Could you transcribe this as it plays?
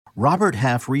Robert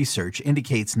Half research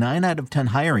indicates 9 out of 10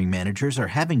 hiring managers are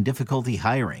having difficulty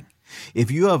hiring.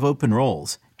 If you have open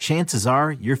roles, chances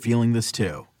are you're feeling this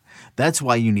too. That's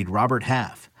why you need Robert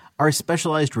Half. Our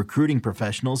specialized recruiting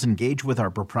professionals engage with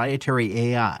our proprietary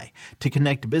AI to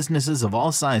connect businesses of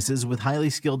all sizes with highly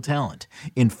skilled talent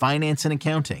in finance and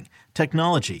accounting,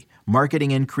 technology,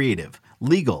 marketing and creative,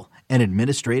 legal, and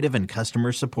administrative and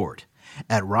customer support.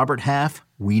 At Robert Half,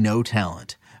 we know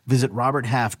talent. Visit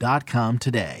roberthalf.com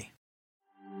today.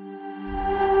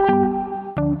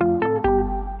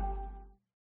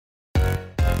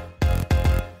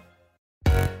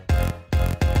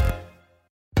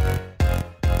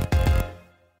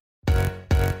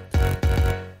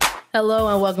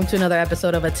 Hello and welcome to another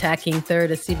episode of Attacking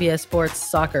Third, a CBS Sports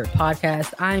soccer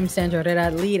podcast. I'm Sandra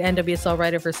Herrera, lead NWSL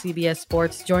writer for CBS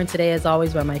Sports, joined today as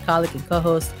always by my colleague and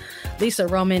co-host Lisa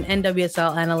Roman,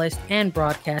 NWSL analyst and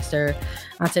broadcaster.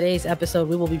 On today's episode,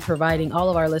 we will be providing all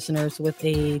of our listeners with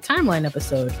a timeline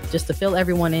episode just to fill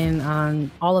everyone in on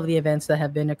all of the events that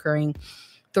have been occurring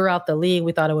throughout the league.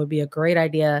 We thought it would be a great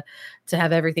idea to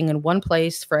have everything in one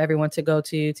place for everyone to go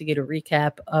to get a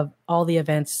recap of all the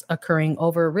events occurring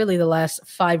over really the last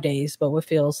 5 days, but what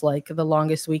feels like the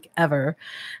longest week ever.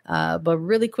 But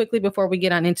really quickly before we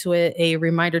get on into it, a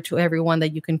reminder to everyone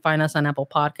that you can find us on Apple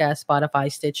Podcasts, Spotify,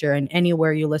 Stitcher, and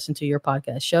anywhere you listen to your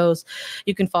podcast shows.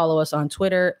 You can follow us on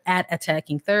Twitter at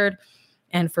Attacking Third.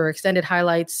 And for extended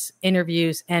highlights,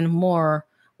 interviews, and more,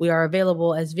 we are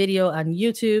available as video on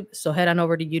YouTube, so head on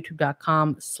over to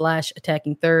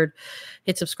youtube.com/attacking3rd.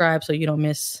 Hit subscribe so you don't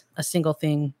miss a single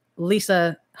thing.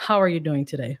 Lisa, how are you doing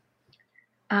today?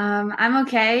 I'm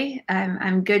okay.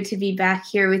 I'm good to be back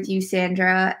here with you,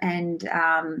 Sandra, and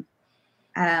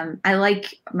I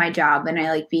like my job, and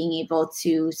I like being able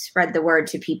to spread the word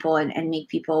to people and make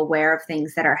people aware of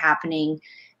things that are happening,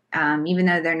 even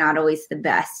though they're not always the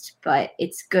best. But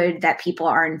it's good that people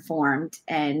are informed,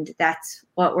 and that's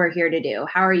what we're here to do.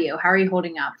 How are you? How are you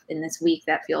holding up in this week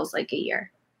that feels like a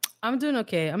year? I'm doing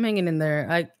okay. I'm hanging in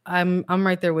there. I'm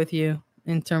right there with you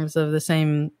in terms of the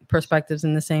same perspectives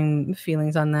and the same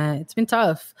feelings on that. It's been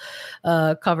tough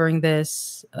covering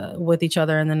this with each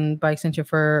other and then by extension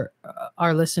for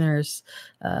our listeners.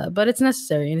 But it's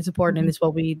necessary and it's important, and it's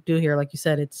what we do here. Like you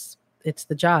said, it's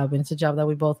the job, and it's a job that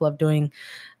we both love doing.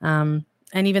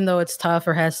 And even though it's tough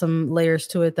or has some layers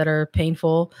to it that are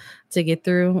painful to get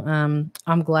through,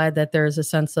 I'm glad that there's a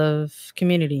sense of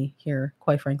community here,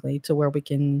 quite frankly, to where we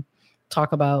can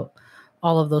talk about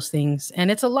all of those things.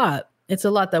 And it's a lot. It's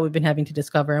a lot that we've been having to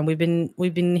discover, and we've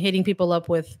been hitting people up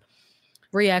with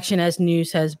reaction as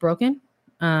news has broken,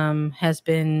 has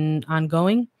been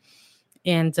ongoing.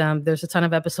 And there's a ton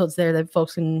of episodes there that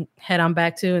folks can head on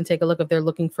back to and take a look if they're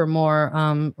looking for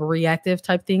more reactive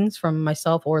type things from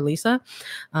myself or Lisa.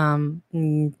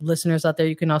 Listeners out there,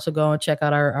 you can also go and check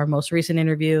out our most recent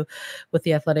interview with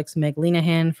the Athletics' Meg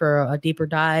Linehan for a deeper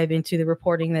dive into the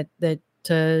reporting that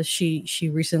she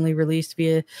recently released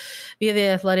via the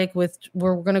Athletic. We're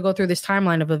going to go through this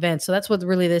timeline of events. So that's what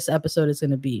really this episode is going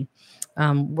to be.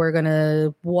 We're going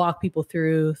to walk people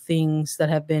through things that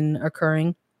have been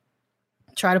occurring,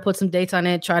 try to put some dates on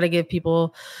it, try to give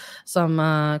people some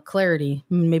clarity,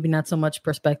 maybe not so much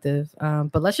perspective.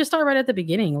 But let's just start right at the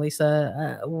beginning,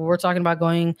 Lisa. We're talking about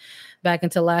going back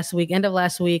into last week, end of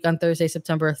last week on Thursday,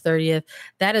 September 30th.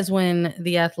 That is when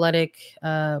The Athletic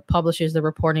publishes the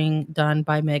reporting done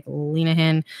by Meg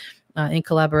Linehan in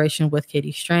collaboration with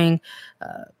Katie Strang,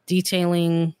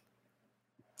 detailing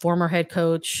former head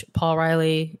coach Paul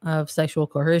Riley of sexual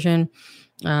coercion,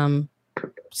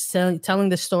 telling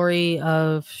the story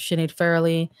of Sinead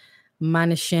Farrelly.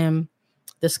 Manishim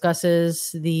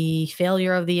discusses the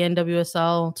failure of the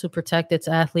NWSL to protect its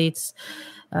athletes.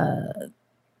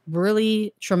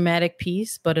 Really traumatic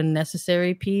piece, but a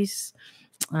necessary piece.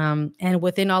 And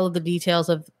within all of the details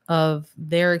of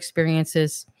their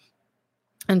experiences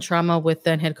and trauma with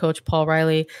then head coach Paul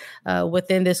Riley,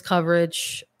 within this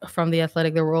coverage from The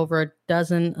Athletic, there were over a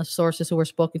dozen of sources who were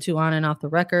spoken to on and off the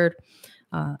record.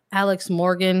 Alex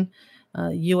Morgan,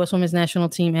 U.S. Women's National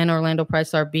Team, and Orlando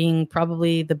Price are being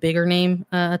probably the bigger name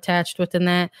attached within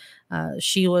that.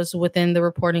 She was within the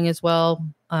reporting as well,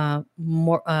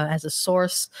 more as a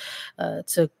source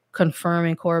to confirm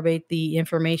and corroborate the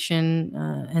information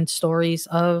and stories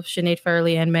of Sinead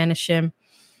Farrelly and Manishim.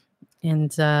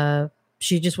 And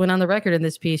she just went on the record in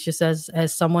this piece just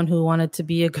as someone who wanted to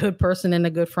be a good person and a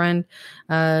good friend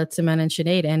to Men and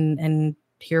Sinead. And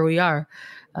here we are.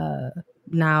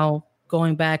 Now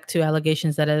going back to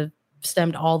allegations that have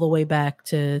stemmed all the way back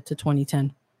to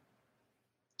 2010.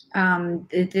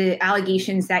 the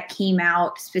allegations that came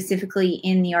out specifically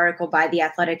in the article by The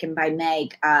Athletic and by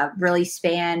Meg really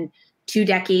span 2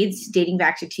 decades, dating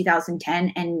back to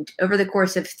 2010, and over the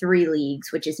course of 3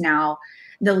 leagues, which is now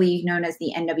the league known as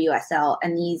the NWSL.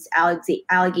 And these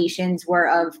allegations were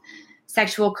of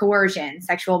sexual coercion,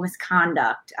 sexual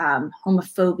misconduct,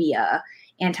 homophobia,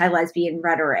 anti-lesbian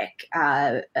rhetoric,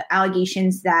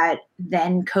 allegations that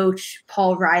then coach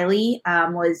Paul Riley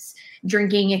was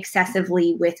drinking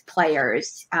excessively with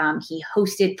players. He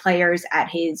hosted players at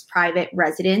his private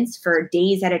residence for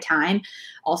days at a time,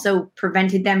 also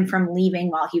prevented them from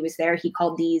leaving while he was there. He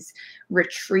called these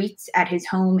retreats at his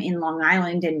home in Long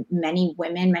Island, and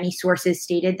many sources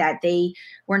stated that they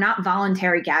were not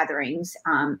voluntary gatherings,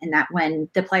 and that when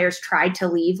the players tried to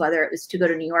leave, whether it was to go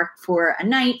to New York for a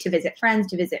night, to visit friends,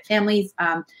 to visit families,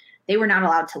 they were not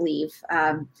allowed to leave.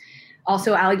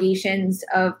 Also, allegations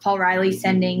of Paul Riley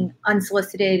sending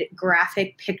unsolicited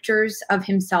graphic pictures of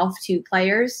himself to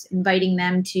players, inviting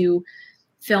them to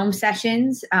film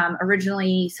sessions,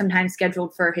 originally sometimes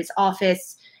scheduled for his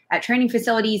office at training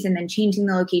facilities, and then changing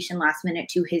the location last minute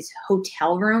to his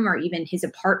hotel room or even his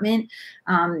apartment.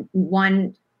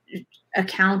 One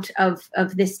account of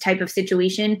this type of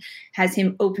situation has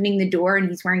him opening the door and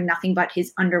he's wearing nothing but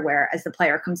his underwear as the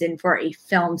player comes in for a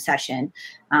film session.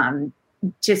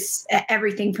 Just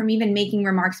everything from even making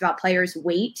remarks about players'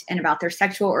 weight and about their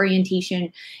sexual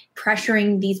orientation,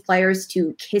 pressuring these players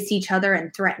to kiss each other,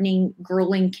 and threatening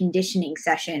grueling conditioning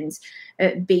sessions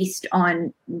based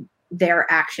on their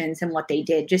actions and what they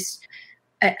did. Just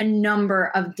a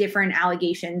number of different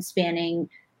allegations spanning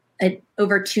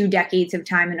over 2 decades of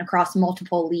time and across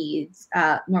multiple leagues.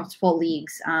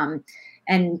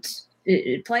 And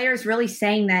players really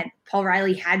saying that Paul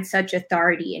Riley had such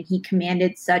authority and he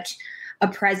commanded such a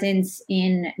presence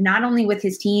in not only with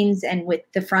his teams and with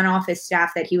the front office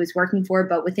staff that he was working for,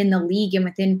 but within the league and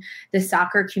within the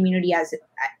soccer community as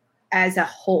a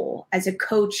whole. As a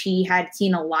coach, he had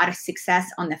seen a lot of success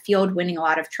on the field, winning a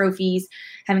lot of trophies,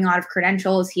 having a lot of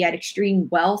credentials. He had extreme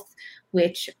wealth,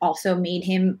 which also made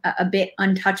him a bit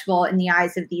untouchable in the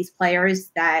eyes of these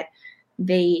players. That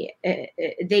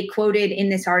they quoted in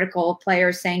this article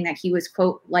players saying that he was,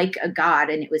 quote, like a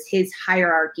god, and it was his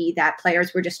hierarchy that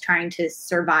players were just trying to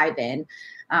survive in.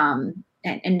 And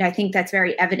I think that's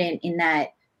very evident in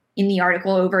that in the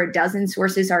article, over a dozen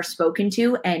sources are spoken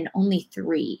to and only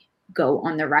 3 go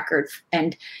on the record.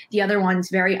 And the other ones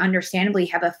very understandably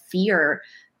have a fear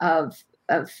of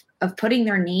putting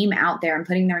their name out there and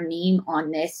putting their name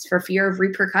on this for fear of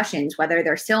repercussions, whether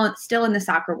they're still in the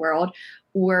soccer world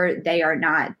or they are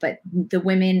not. But the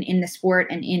women in the sport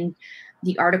and in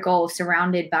the article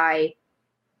surrounded by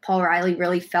Paul Riley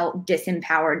really felt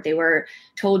disempowered. They were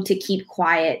told to keep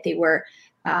quiet. They were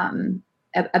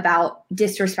about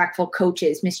disrespectful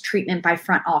coaches, mistreatment by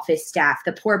front office staff,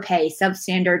 the poor pay,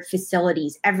 substandard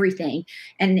facilities, everything.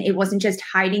 And it wasn't just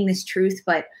hiding this truth,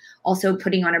 but also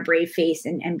putting on a brave face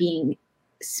and being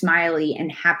smiley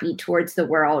and happy towards the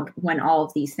world when all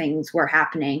of these things were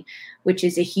happening, which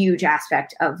is a huge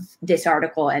aspect of this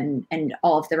article and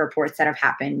all of the reports that have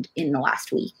happened in the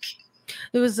last week.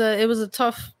 It was a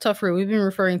tough read. We've been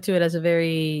referring to it as a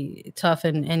very tough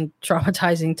and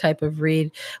traumatizing type of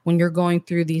read when you're going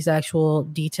through these actual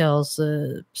details,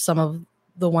 some of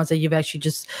the ones that you've actually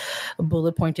just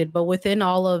bullet pointed. But within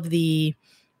all of the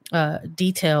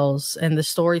details and the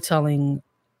storytelling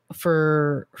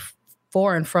for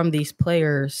and from these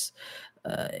players,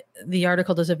 the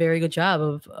article does a very good job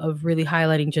of really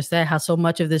highlighting just that, how so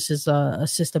much of this is a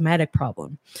systematic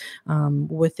problem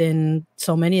within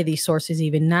so many of these sources,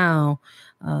 even now,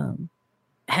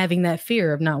 having that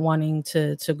fear of not wanting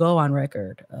to go on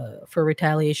record for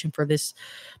retaliation for this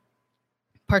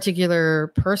particular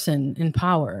person in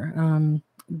power.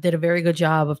 Did a very good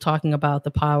job of talking about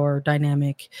the power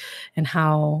dynamic and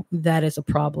how that is a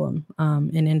problem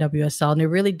in NWSL. And it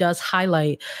really does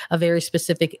highlight a very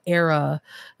specific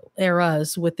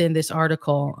eras within this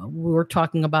article. We were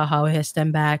talking about how it has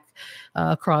stemmed back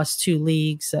across 2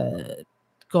 leagues,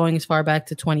 going as far back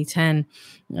to 2010.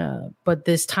 But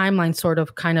this timeline sort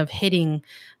of kind of hitting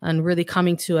and really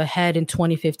coming to a head in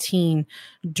 2015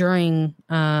 during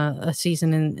a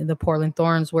season in the Portland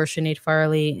Thorns where Sinead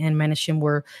Farley and Menachem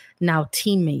were now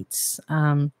teammates.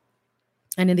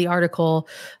 And in the article,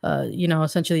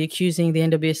 essentially accusing the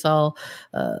NWSL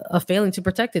of failing to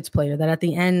protect its player, that at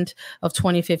the end of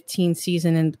 2015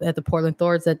 season at the Portland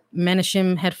Thorns, that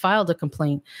Menachem had filed a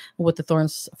complaint with the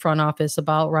Thorns front office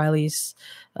about Riley's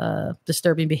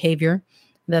disturbing behavior,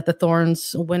 that the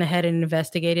Thorns went ahead and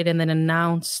investigated and then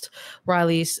announced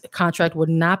Riley's contract would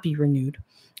not be renewed.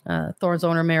 Thorns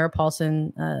owner Mara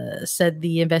Paulson said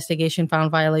the investigation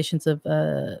found violations of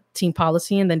team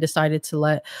policy and then decided to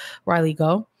let Riley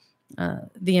go.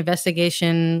 The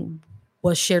investigation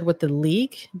was shared with the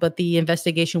league, but the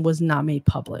investigation was not made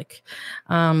public.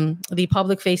 The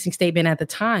public-facing statement at the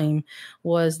time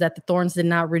was that the Thorns did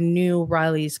not renew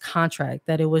Riley's contract,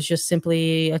 that it was just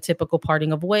simply a typical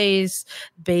parting of ways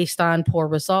based on poor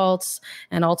results,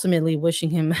 and ultimately wishing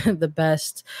him the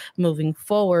best moving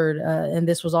forward. And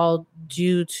this was all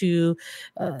due to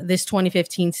this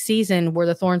 2015 season where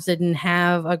the Thorns didn't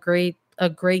have a great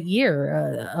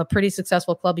year, a pretty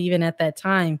successful club even at that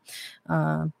time,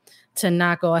 to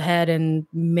not go ahead and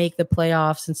make the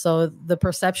playoffs. And so the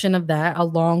perception of that,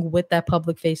 along with that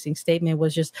public facing statement,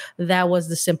 was just that was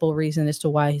the simple reason as to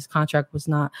why his contract was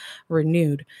not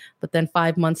renewed. But then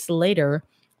 5 months later,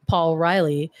 Paul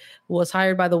Riley was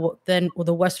hired by the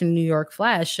Western New York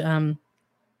Flash,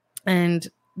 and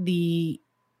the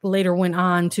later went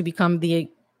on to become the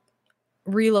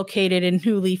relocated and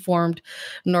newly formed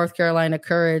North Carolina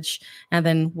Courage, and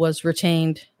then was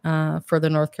retained for the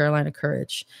North Carolina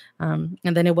Courage. And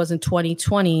then it was in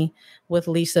 2020 with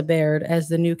Lisa Baird as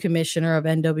the new commissioner of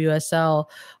NWSL,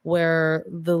 where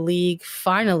the league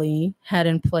finally had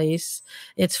in place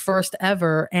its first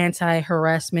ever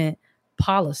anti-harassment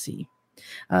policy.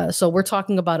 So we're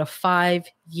talking about a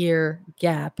 5-year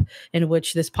gap in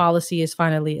which this policy is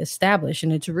finally established.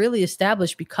 And it's really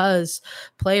established because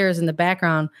players in the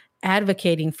background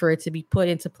advocating for it to be put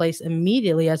into place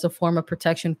immediately as a form of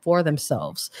protection for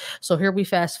themselves. So here we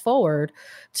fast forward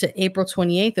to April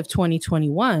 28th of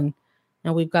 2021.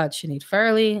 And we've got Sinead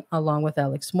Farrelly, along with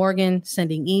Alex Morgan,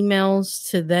 sending emails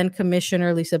to then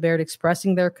Commissioner Lisa Baird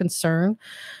expressing their concern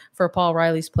for Paul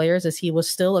Riley's players, as he was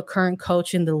still a current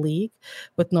coach in the league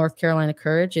with North Carolina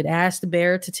Courage. It asked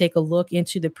Baird to take a look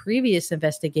into the previous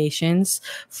investigations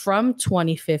from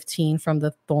 2015 from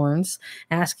the Thorns,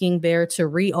 asking Baird to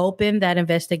reopen that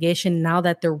investigation now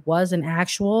that there was an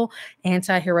actual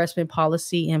anti-harassment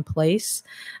policy in place.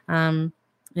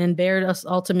 And Baird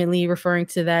ultimately referring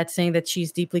to that, saying that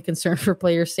she's deeply concerned for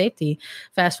player safety.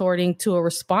 Fast forwarding to a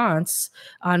response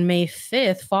on May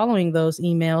 5th following those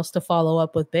emails to follow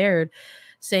up with Baird,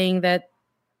 saying that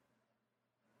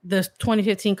the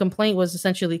 2015 complaint was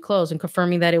essentially closed and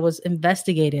confirming that it was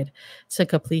investigated to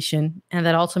completion and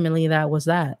that ultimately that was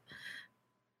that.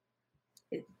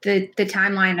 The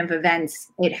timeline of events,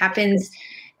 it happens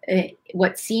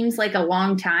what seems like a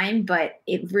long time, but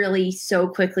it really so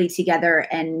quickly together.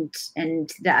 And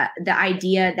the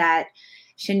idea that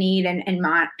Sinead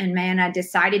and Mana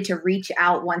decided to reach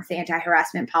out once the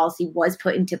anti-harassment policy was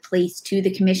put into place to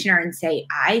the commissioner and say,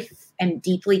 I am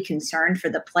deeply concerned for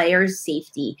the player's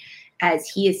safety, as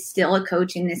he is still a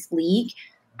coach in this league.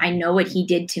 I know what he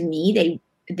did to me.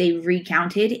 They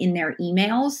recounted in their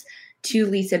emails to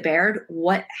Lisa Baird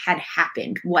what had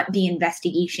happened, what the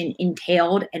investigation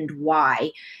entailed and why,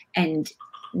 and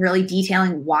really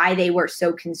detailing why they were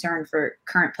so concerned for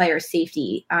current player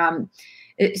safety.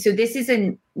 So this is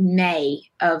in May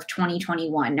of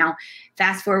 2021. Now,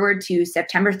 fast forward to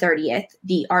September 30th,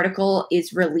 the article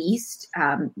is released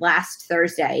last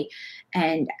Thursday,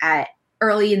 and at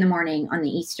early in the morning on the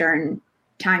Eastern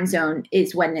time zone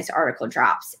is when this article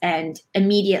drops. And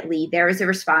immediately there is a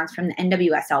response from the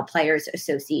NWSL Players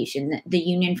Association, the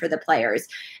union for the players.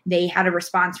 They had a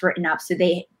response written up. So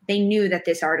they knew that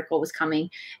this article was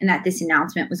coming and that this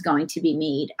announcement was going to be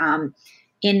made.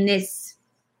 In this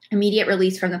immediate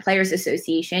release from the Players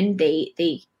Association,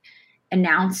 they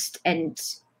announced and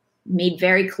made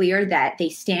very clear that they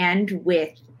stand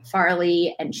with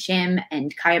Farley and Shim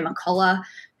and Kaya McCullough,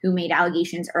 who made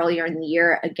allegations earlier in the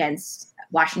year against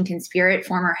Washington Spirit,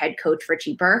 former head coach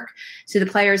Richie Burke. So the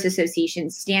Players Association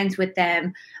stands with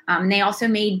them. They also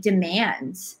made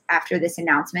demands after this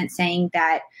announcement, saying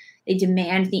that they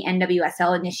demand the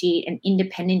NWSL initiate an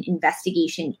independent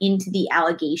investigation into the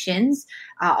allegations,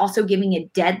 also giving a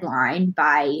deadline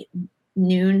by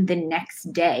noon the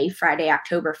next day, Friday,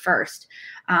 October 1st.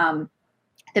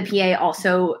 The PA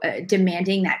also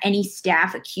demanding that any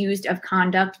staff accused of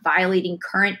conduct violating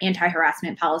current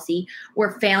anti-harassment policy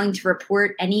or failing to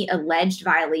report any alleged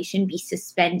violation be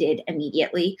suspended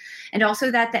immediately. And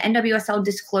also that the NWSL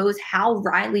disclose how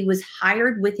Riley was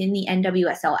hired within the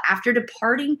NWSL after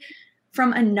departing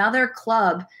from another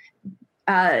club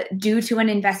due to an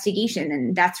investigation.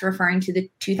 And that's referring to the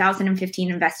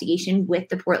 2015 investigation with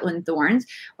the Portland Thorns,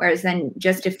 whereas then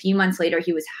just a few months later,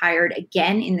 he was hired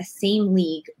again in the same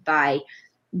league by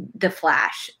the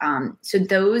flash. So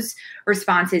those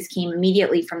responses came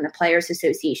immediately from the Players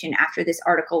Association after this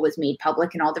article was made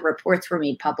public and all the reports were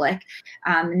made public.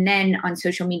 And then on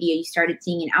social media, you started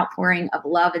seeing an outpouring of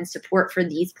love and support for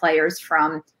these players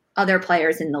from other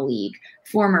players in the league,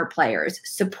 former players,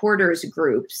 supporters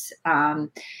groups. And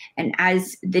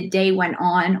as the day went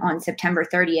on September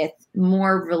 30th,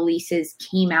 more releases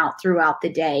came out throughout the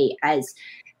day as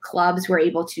clubs were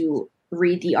able to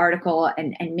read the article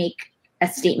and make a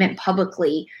statement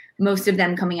publicly, most of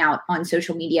them coming out on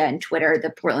social media and Twitter. The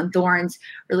Portland Thorns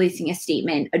releasing a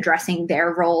statement addressing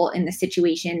their role in the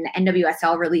situation, the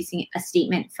NWSL releasing a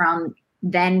statement from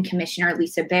then Commissioner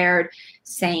Lisa Baird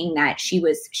saying that she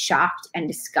was shocked and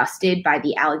disgusted by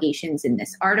the allegations in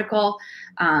this article.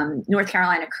 North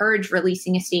Carolina Courage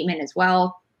releasing a statement as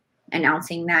well,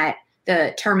 announcing that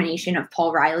the termination of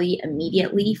Paul Riley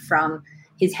immediately from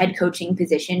his head coaching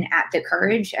position at the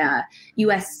Courage.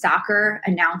 U.S. Soccer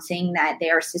announcing that they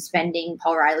are suspending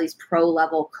Paul Riley's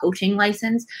pro-level coaching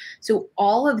license. So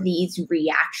all of these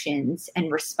reactions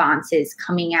and responses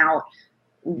coming out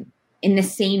in the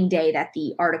same day that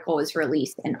the article was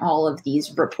released and all of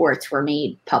these reports were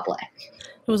made public.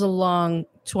 It was a long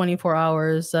 24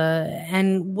 hours.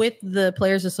 And with the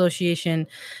Players Association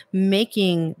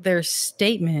making their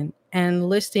statement and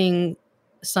listing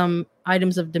some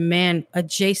items of demand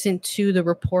adjacent to the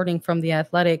reporting from The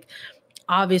Athletic,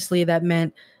 obviously that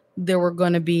meant there were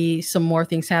going to be some more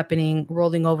things happening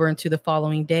rolling over into the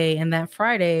following day. And that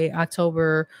Friday,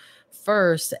 October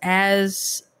 1st,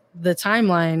 as the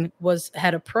timeline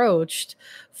had approached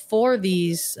for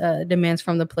these demands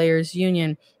from the Players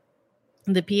Union,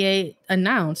 the PA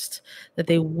announced that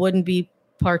they wouldn't be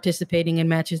participating in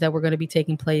matches that were going to be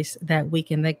taking place that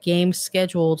weekend. That games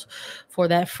scheduled for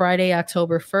that Friday,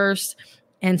 October 1st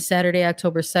and Saturday,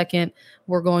 October 2nd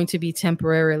were going to be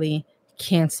temporarily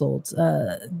canceled.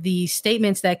 The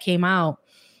statements that came out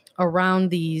around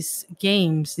these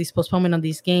games, these postponement of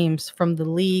these games from the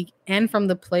league and from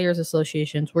the Players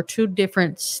Associations were two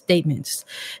different statements.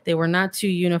 They were not two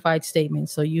unified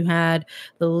statements. So you had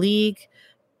the league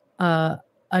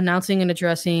announcing and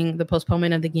addressing the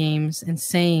postponement of the games and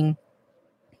saying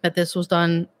that this was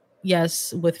done,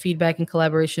 yes, with feedback and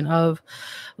collaboration of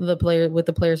the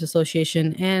Players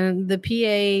Association, and the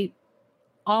PA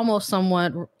almost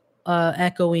somewhat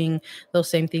echoing those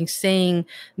same things, saying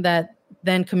that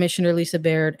then Commissioner Lisa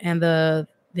Baird and the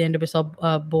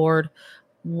NWSL board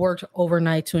worked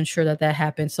overnight to ensure that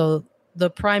happened. So the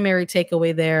primary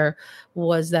takeaway there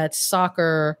was that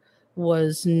soccer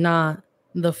was not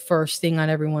the first thing on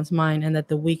everyone's mind, and that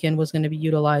the weekend was going to be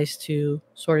utilized to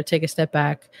sort of take a step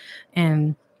back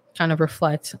and kind of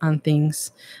reflect on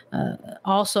things.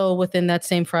 Also within that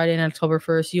same Friday, on October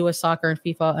 1st, U.S. Soccer and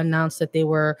FIFA announced that they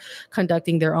were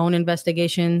conducting their own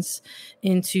investigations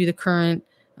into the current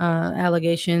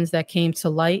allegations that came to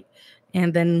light.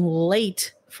 And then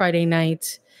late Friday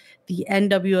night, the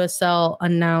NWSL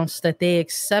announced that they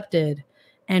accepted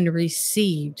and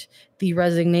received the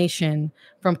resignation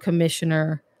from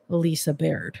Commissioner Lisa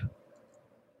Baird.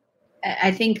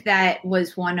 I think that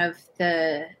was one of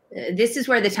this is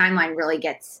where the timeline really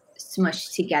gets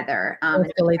smushed together.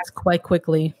 It escalates quite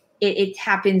quickly. It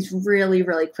happens really,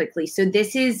 really quickly. So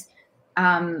this is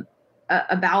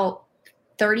about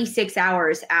 36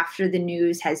 hours after the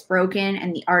news has broken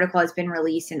and the article has been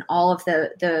released and all of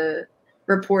the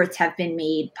reports have been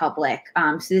made public.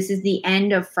 So this is the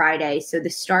end of Friday. So the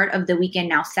start of the weekend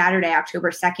now, Saturday,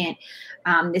 October 2nd.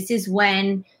 This is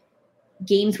when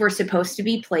games were supposed to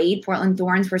be played. Portland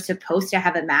Thorns were supposed to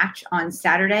have a match on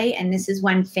Saturday. And this is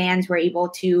when fans were able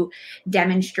to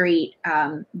demonstrate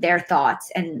their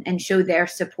thoughts and show their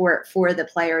support for the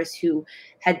players who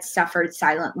had suffered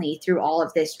silently through all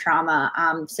of this trauma.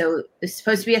 So it's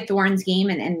supposed to be a Thorns game,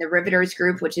 and the Riveters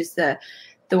group, which is the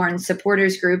Thorns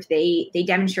supporters group, they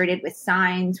demonstrated with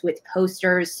signs, with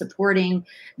posters supporting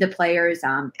the players,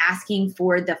 asking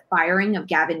for the firing of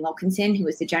Gavin Wilkinson, who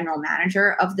was the general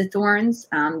manager of the Thorns.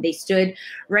 They stood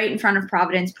right in front of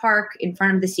Providence Park, in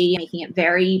front of the stadium, making it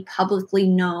very publicly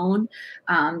known.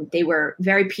 They were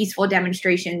very peaceful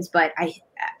demonstrations, but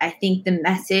I think the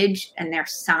message and their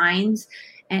signs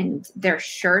and their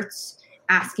shirts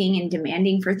asking and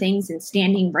demanding for things and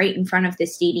standing right in front of the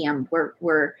stadium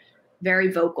were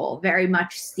very vocal, very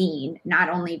much seen, not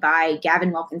only by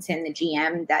Gavin Wilkinson, the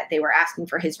GM, that they were asking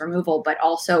for his removal, but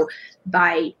also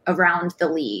by around the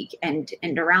league and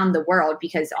around the world,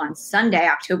 because on Sunday,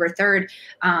 October 3rd,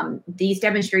 these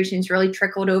demonstrations really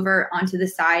trickled over onto the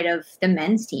side of the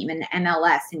men's team in the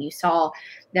MLS. And you saw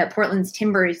that Portland's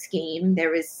Timbers game,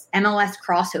 there was MLS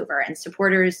crossover and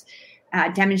supporters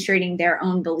demonstrating their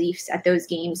own beliefs at those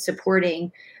games,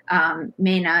 supporting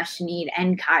Mena, Shanid,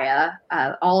 and Kaya,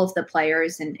 all of the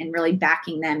players, and really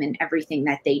backing them in everything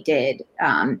that they did.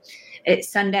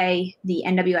 Sunday, the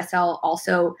NWSL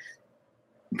also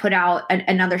put out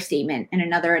another statement and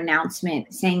another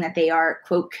announcement saying that they are,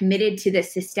 quote, committed to the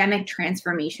systemic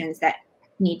transformations that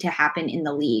need to happen in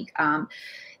the league. The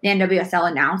NWSL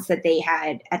announced that they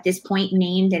had, at this point,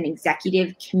 named an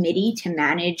executive committee to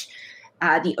manage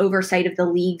the oversight of the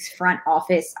league's front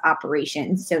office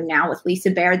operations. So now with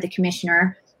Lisa Baird, the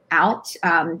commissioner, out,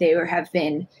 there have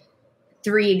been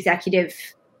 3 executive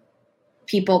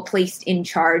people placed in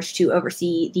charge to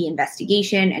oversee the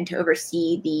investigation and to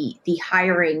oversee the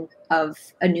hiring of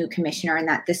a new commissioner, and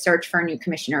that the search for a new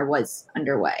commissioner was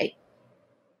underway.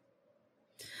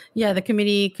 Yeah, the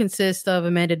committee consists of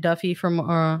Amanda Duffy from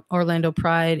Orlando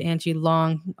Pride, Angie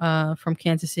Long from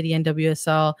Kansas City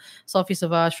NWSL, Sophie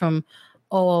Savage from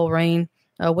OO Reign.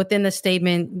 Within the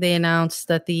statement, they announced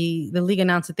that the league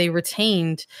announced that they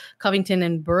retained Covington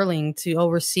and Burling to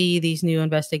oversee these new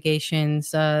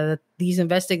investigations.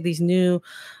 These new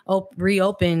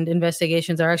reopened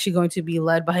investigations are actually going to be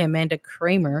led by Amanda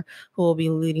Kramer, who will be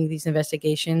leading these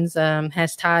investigations.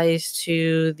 Has ties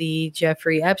to the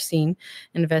Jeffrey Epstein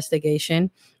investigation,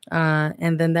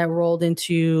 and then that rolled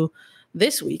into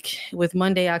this week with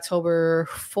Monday, October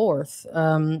 4th,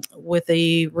 with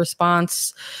a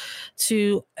response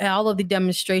to all of the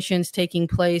demonstrations taking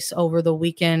place over the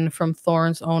weekend from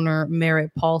Thorns owner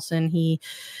Merritt Paulson. He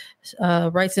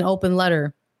writes an open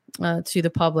letter to the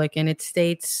public, and it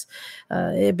states,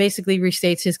 it basically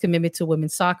restates his commitment to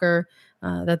women's soccer,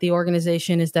 that the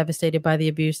organization is devastated by the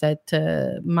abuse that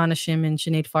Mana Shim and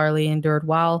Sinead Farley endured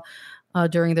while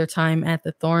during their time at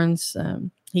the Thorns.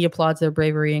 He applauds their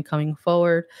bravery in coming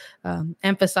forward,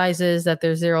 emphasizes that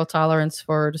there's zero tolerance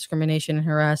for discrimination and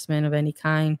harassment of any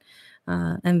kind,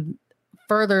 and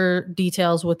further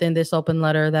details within this open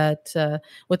letter that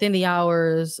within the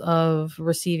hours of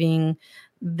receiving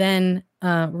then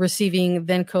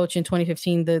coach in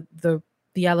 2015,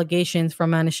 the allegations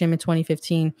from Mana Shim in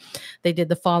 2015, they did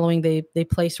the following. They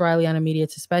placed Riley on immediate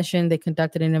suspension. They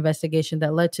conducted an investigation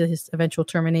that led to his eventual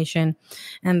termination,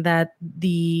 and that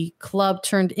the club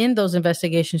turned in those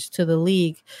investigations to the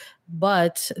league,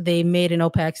 but they made an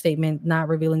opaque statement not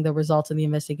revealing the results of the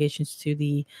investigations to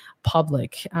the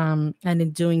public. And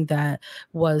in doing that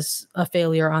was a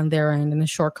failure on their end and a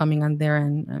shortcoming on their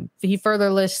end. And he further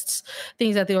lists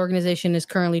things that the organization is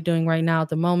currently doing right now at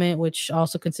the moment, which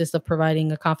also consists of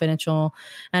providing a confidential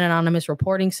and anonymous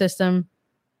reporting system,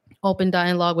 open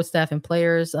dialogue with staff and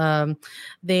players.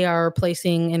 They are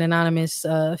placing an anonymous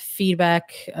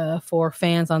feedback for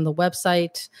fans on the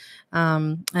website.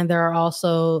 And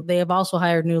they have also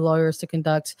hired new lawyers to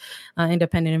conduct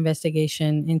independent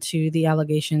investigation into the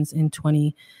allegations in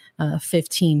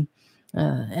 2015.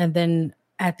 And then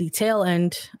at the tail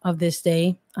end of this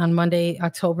day, on Monday,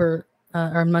 October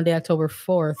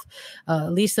 4th,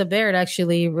 Lisa Baird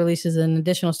actually releases an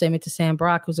additional statement to Sam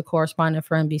Brock, who's a correspondent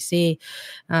for NBC,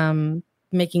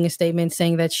 making a statement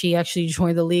saying that she actually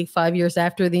joined the league 5 years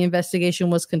after the investigation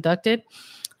was conducted,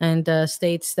 and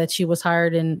states that she was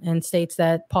hired and states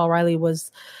that Paul Riley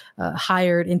was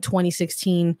hired in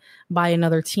 2016 by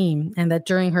another team, and that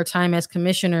during her time as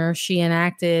commissioner, she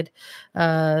enacted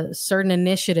certain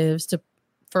initiatives to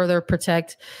further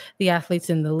protect the athletes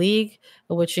in the league,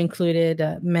 which included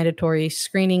mandatory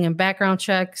screening and background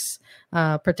checks,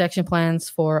 protection plans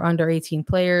for under 18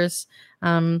 players,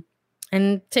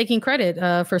 and taking credit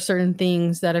for certain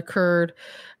things that occurred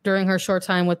during her short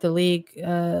time with the league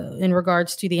in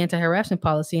regards to the anti-harassment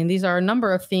policy. And these are a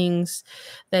number of things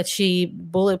that she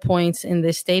bullet points in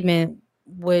this statement,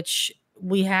 which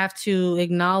we have to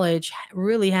acknowledge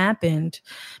really happened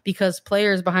because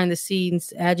players behind the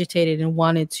scenes agitated and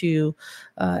wanted to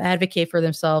advocate for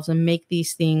themselves and make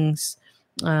these things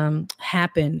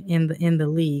happen in the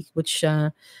league, which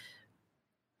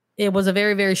it was a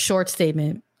very, very short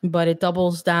statement, but it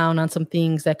doubles down on some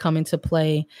things that come into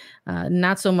play,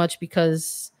 not so much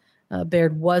because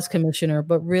Baird was commissioner,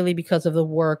 but really because of the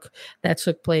work that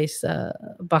took place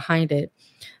behind it.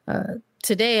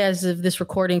 Today, as of this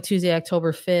recording, Tuesday,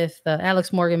 October 5th,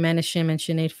 Alex Morgan, Mana Shim, and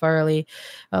Sinead Farley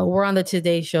were on the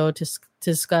Today Show to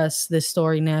discuss this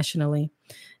story nationally.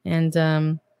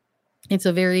 And it's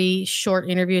a very short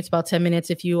interview. It's about 10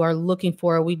 minutes. If you are looking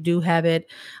for it, we do have it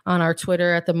on our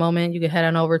Twitter at the moment. You can head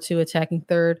on over to Attacking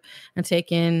Third and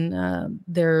take in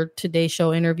their Today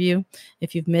Show interview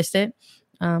if you've missed it.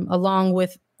 Along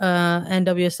with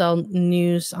NWSL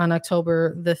news on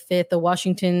October the 5th, the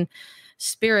Washington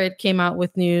Spirit came out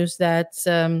with news that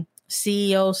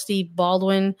CEO Steve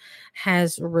Baldwin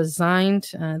has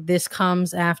resigned. This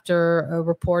comes after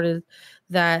reported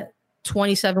that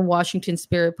 27 Washington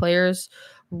Spirit players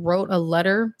wrote a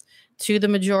letter to the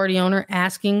majority owner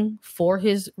asking for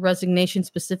his resignation,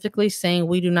 specifically saying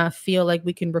we do not feel like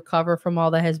we can recover from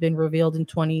all that has been revealed in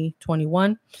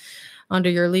 2021. Under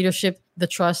your leadership, the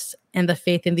trust and the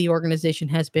faith in the organization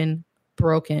has been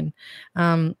broken.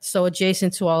 So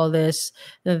adjacent to all of this,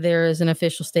 there is an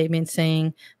official statement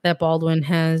saying that Baldwin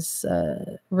has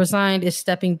resigned, is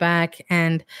stepping back,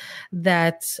 and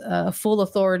that full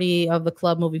authority of the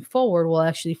club moving forward will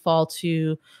actually fall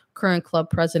to current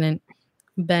club president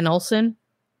Ben Olsen.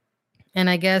 And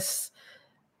I guess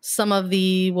some of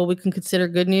the what we can consider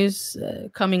good news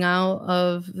coming out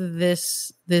of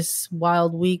this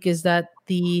wild week is that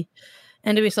the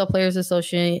NWSL Players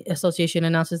Association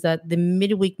announces that the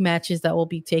midweek matches that will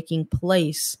be taking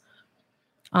place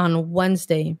on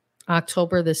Wednesday,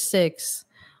 October the 6th,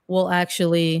 will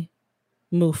actually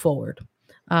move forward.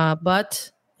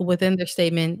 But within their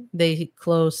statement, they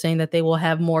close saying that they will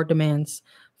have more demands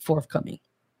forthcoming.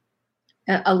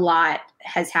 A lot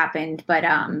has happened, but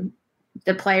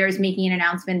the players making an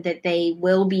announcement that they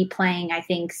will be playing, I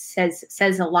think,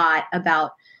 says a lot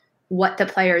about what the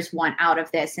players want out of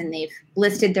this. And they've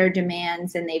listed their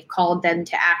demands and they've called them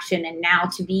to action. And now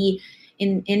to be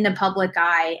in the public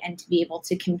eye and to be able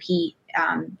to compete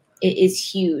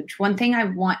is huge. One thing I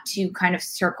want to kind of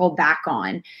circle back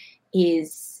on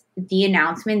is the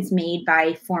announcements made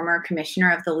by former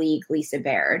commissioner of the league, Lisa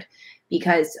Baird,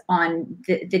 because on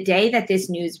the day that this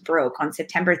news broke on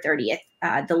September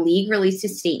 30th, the league released a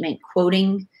statement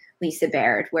quoting Lisa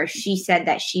Baird, where she said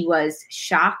that she was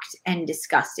shocked and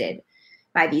disgusted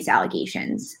by these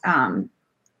allegations. And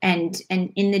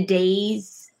in the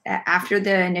days after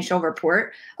the initial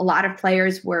report, a lot of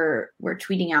players were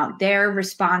tweeting out their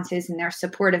responses and their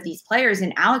support of these players.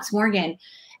 And Alex Morgan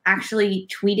actually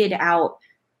tweeted out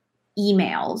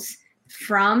emails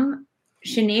from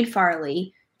Sinead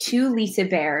Farley to Lisa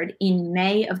Baird in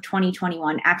May of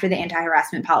 2021 after the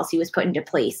anti-harassment policy was put into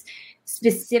place,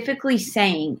 specifically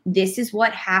saying, this is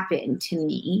what happened to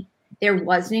me. There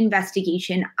was an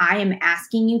investigation. I am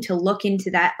asking you to look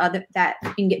into that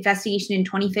investigation in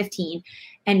 2015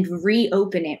 and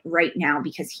reopen it right now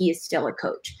because he is still a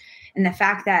coach. And the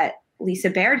fact that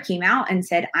Lisa Baird came out and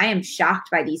said, I am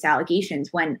shocked by these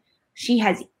allegations when she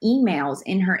has emails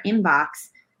in her inbox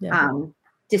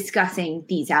discussing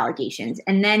these allegations.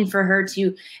 And then for her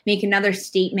to make another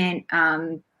statement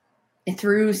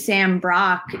through Sam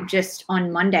Brock just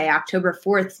on Monday, October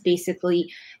 4th, basically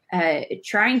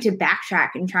trying to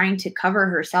backtrack and trying to cover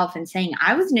herself and saying,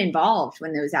 I wasn't involved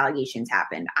when those allegations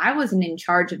happened. I wasn't in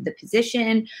charge of the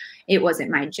position. It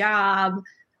wasn't my job.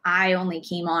 I only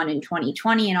came on in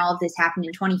 2020 and all of this happened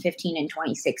in 2015 and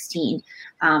 2016.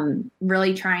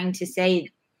 Really trying to say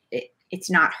it's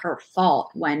not her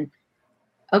fault when,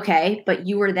 okay, but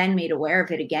you were then made aware of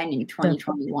it again in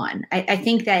 2021. I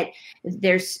think that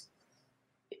there's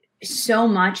so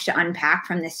much to unpack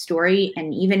from this story.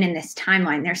 And even in this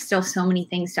timeline, there's still so many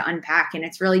things to unpack. And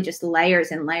it's really just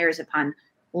layers and layers upon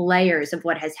layers of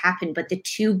what has happened. But the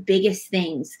two biggest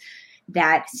things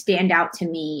that stand out to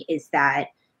me is that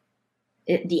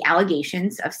the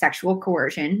allegations of sexual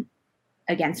coercion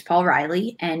against Paul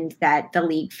Riley and that the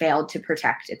league failed to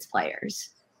protect its players.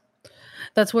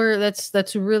 That's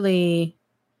really,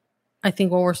 I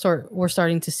think, where we're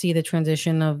starting to see the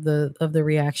transition of the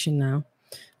reaction now,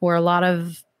 where a lot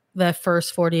of that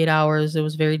first 48 hours, it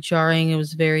was very jarring. It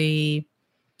was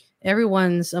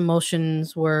everyone's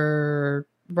emotions were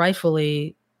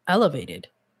rightfully elevated.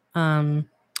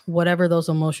 Whatever those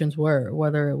emotions were,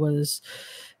 whether it was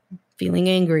feeling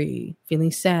angry,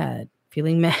 feeling sad,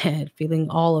 feeling mad, feeling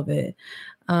all of it.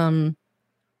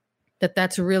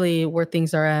 That's really where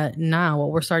things are at now.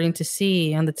 What we're starting to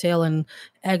see on the tail end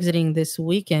exiting this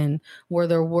weekend, where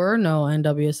there were no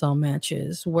NWSL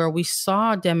matches, where we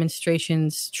saw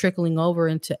demonstrations trickling over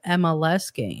into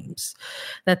MLS games,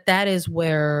 that is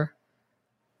where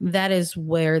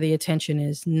the attention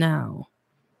is now.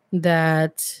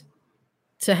 That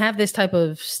to have this type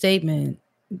of statement,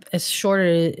 as short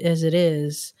as it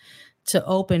is, to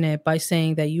open it by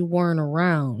saying that you weren't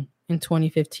around in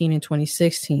 2015 and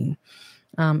 2016,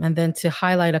 and then to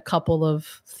highlight a couple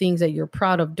of things that you're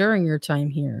proud of during your time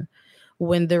here,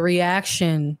 when the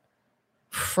reaction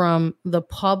from the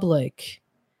public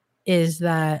is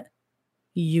that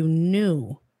you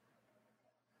knew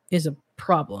is a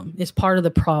problem, is part of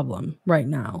the problem right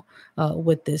now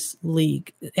with this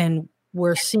league. And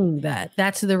we're seeing that.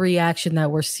 That's the reaction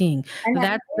that we're seeing.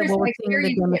 That's what we're seeing in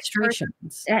the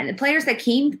demonstrations. And the players that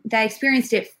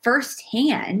experienced it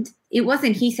firsthand it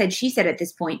wasn't he said, she said at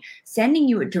this point, sending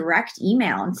you a direct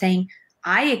email and saying,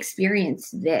 I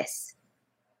experienced this.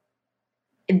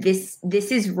 This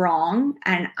is wrong,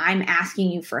 and I'm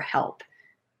asking you for help.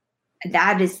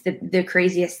 That is the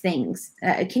craziest things.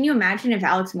 Can you imagine if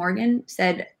Alex Morgan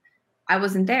said, I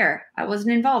wasn't there, I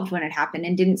wasn't involved when it happened,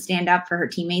 and didn't stand up for her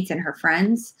teammates and her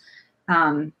friends?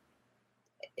 A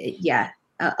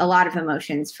lot of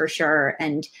emotions for sure.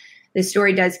 And the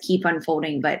story does keep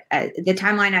unfolding, but the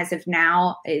timeline as of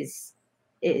now is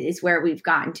where we've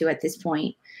gotten to at this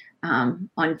point.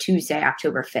 On Tuesday,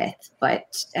 October 5th.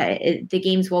 But the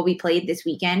games will be played this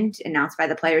weekend, announced by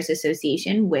the Players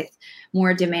Association, with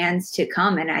more demands to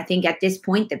come. And I think at this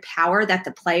point, the power that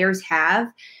the players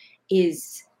have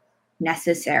is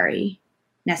necessary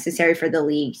for the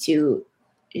league to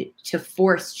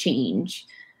force change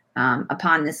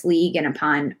upon this league and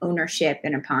upon ownership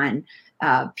and upon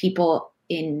people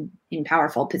in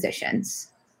powerful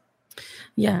positions.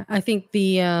 Yeah, I think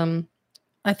the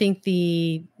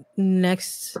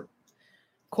next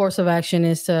course of action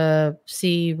is to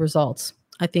see results.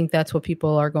 I think that's what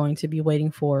people are going to be waiting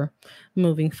for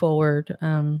moving forward.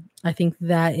 I think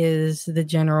that is the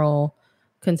general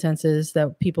consensus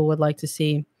that people would like to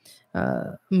see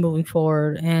moving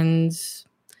forward. And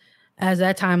as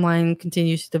that timeline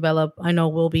continues to develop, I know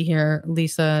we'll be here,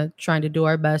 Lisa, trying to do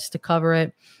our best to cover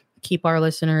it, keep our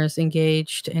listeners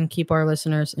engaged, and keep our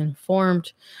listeners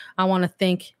informed. I want to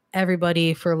thank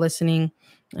everybody for listening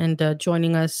and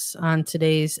joining us on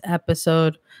today's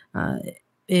episode.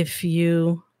 If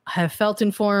you have felt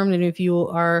informed and if you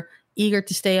are eager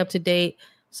to stay up to date,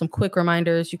 some quick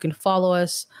reminders: you can follow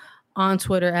us on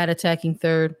Twitter at Attacking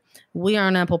Third. We are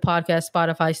on Apple Podcasts,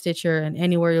 Spotify, Stitcher, and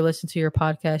anywhere you listen to your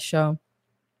podcast show.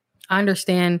 I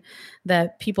understand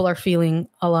that people are feeling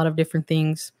a lot of different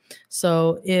things.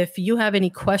 So if you have any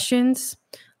questions,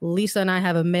 Lisa and I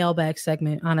have a mailbag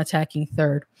segment on Attacking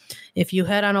Third. If you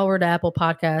head on over to Apple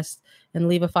Podcasts and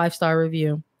leave a 5-star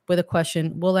review with a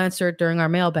question, we'll answer it during our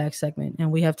mailbag segment. And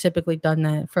we have typically done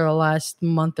that for the last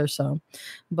month or so.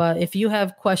 But if you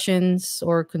have questions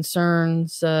or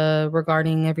concerns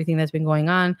regarding everything that's been going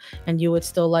on, and you would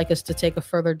still like us to take a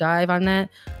further dive on that,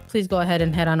 please go ahead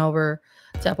and head on over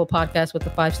to Apple Podcasts with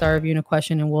a 5-star review and a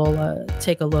question, and we'll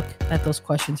take a look at those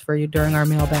questions for you during our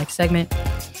mailbag segment.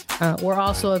 We're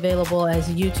also available as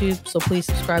YouTube, so please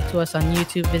subscribe to us on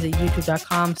YouTube. Visit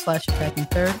youtube.com/Attacking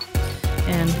Third.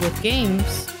 And with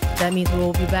games, that means we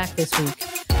will be back this week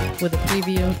with a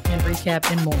preview and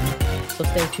recap and more. So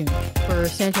stay tuned. For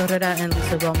Sandra Herrera and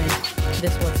Lisa Roman,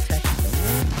 this was Attacking Third.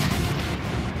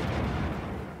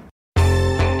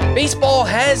 Baseball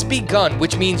has begun,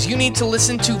 which means you need to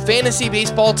listen to Fantasy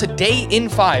Baseball Today in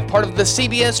 5, part of the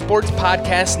CBS Sports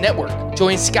Podcast Network.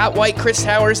 Join Scott White, Chris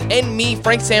Towers, and me,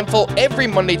 Frank Samfel, every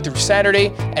Monday through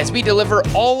Saturday as we deliver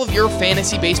all of your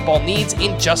fantasy baseball needs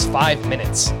in just 5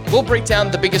 minutes. We'll break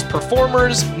down the biggest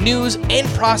performers, news, and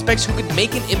prospects who could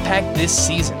make an impact this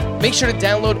season. Make sure to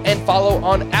download and follow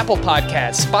on Apple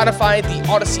Podcasts, Spotify, the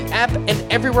Odyssey app,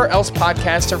 and everywhere else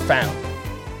podcasts are found.